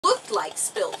like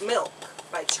Spilt Milk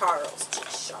by Charles G.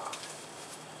 Shaw.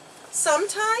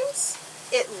 Sometimes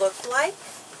it looked like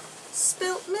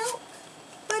spilt milk,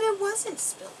 but it wasn't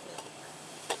spilt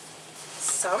milk.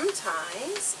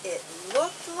 Sometimes it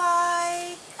looked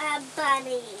like a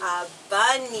bunny. A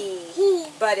bunny,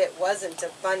 but it wasn't a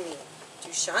bunny.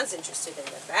 Dushan's interested in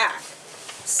the back.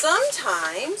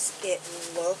 Sometimes it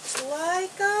looked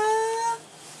like a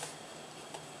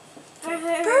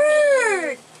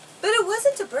bird, but it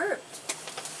wasn't a bird.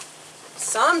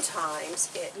 Sometimes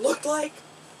it looked like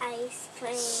ice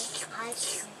cream.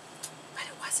 But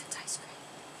it wasn't ice cream.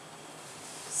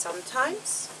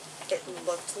 Sometimes it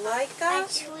looked like a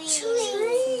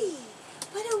tree,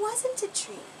 but it wasn't a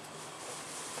tree.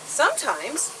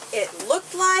 Sometimes it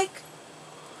looked like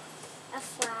a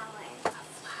flower.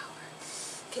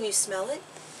 Can you smell it?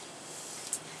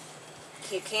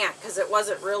 You can't, because it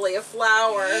wasn't really a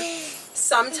flower.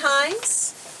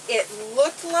 Sometimes it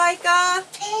looked like a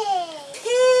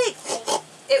pig.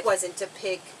 It wasn't a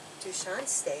pig. Dushan,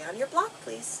 stay on your block,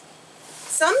 please.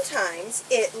 Sometimes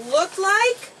it looked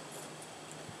like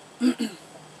Candle.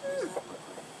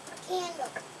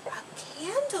 a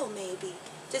candle, maybe.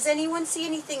 Does anyone see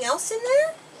anything else in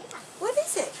there? Yeah. What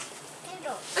is it?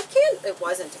 Candle. A candle. It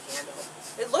wasn't a candle.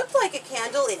 It looked like a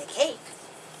candle in a cake.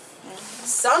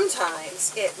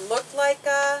 Sometimes it looked like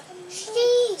a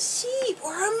sheep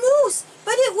or a moose,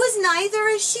 but it was neither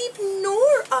a sheep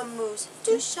nor a moose.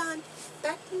 Dushan,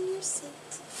 back in your seat.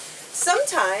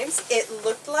 Sometimes it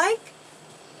looked like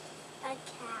a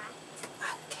cat.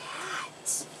 A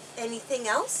cat. Anything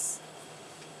else?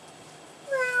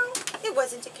 Well, it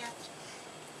wasn't a cat.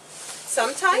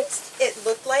 Sometimes it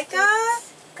looked like a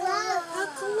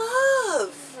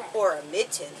glove or a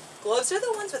mitten. Gloves are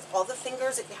the ones with all the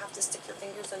fingers that you have to stick your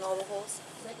fingers in all the holes.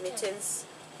 Mittens,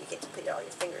 you get to put all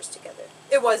your fingers together.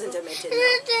 It wasn't a mitten.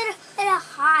 And a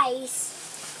heist.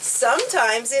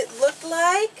 Sometimes it looked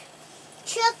like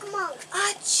Chipmunk.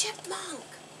 a chipmunk,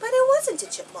 but it wasn't a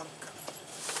chipmunk.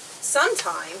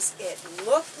 Sometimes it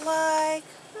looked like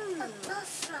A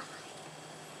butterfly.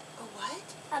 a what?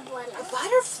 A butterfly. A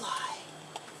butterfly.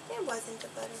 It wasn't a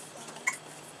butterfly.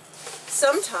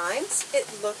 Sometimes it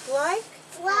looked like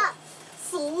fluff,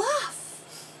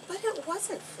 but it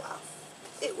wasn't fluff.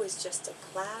 It was just a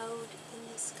cloud in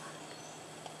the sky.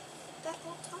 That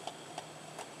whole time.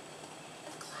 A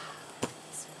cloud in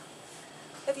the sky.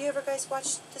 Have you ever guys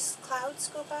watched the clouds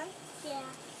go by? Yeah.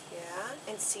 Yeah,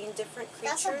 and seen different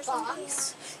That's creatures? a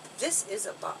box. This is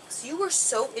a box. You were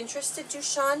so interested,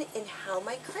 Dushan, in how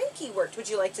my crankie worked. Would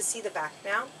you like to see the back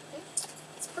now?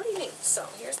 It's pretty neat. So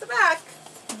here's the back.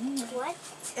 What?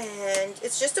 And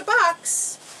it's just a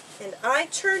box. And I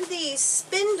turn these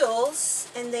spindles,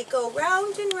 and they go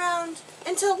round and round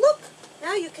until, look,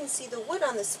 now you can see the wood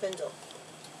on the spindle.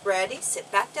 Ready?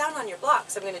 Sit back down on your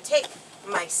blocks. I'm going to take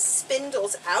my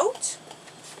spindles out.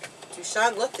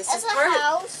 Dushan, look, this is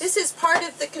part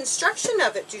of the construction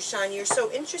of it, Dushan. You're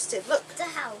so interested. Look. The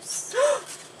house.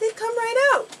 They come right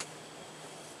out.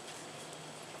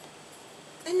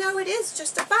 And now it is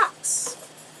just a box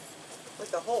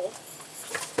with a hole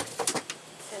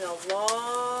and a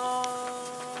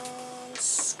long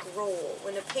scroll.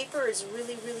 When a paper is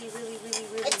really long.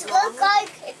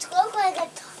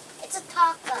 It's a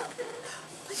taco.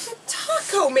 Like a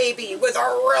taco, maybe, with a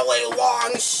really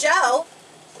long shell.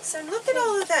 So look at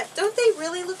all of that. Don't they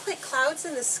really look like clouds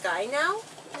in the sky now?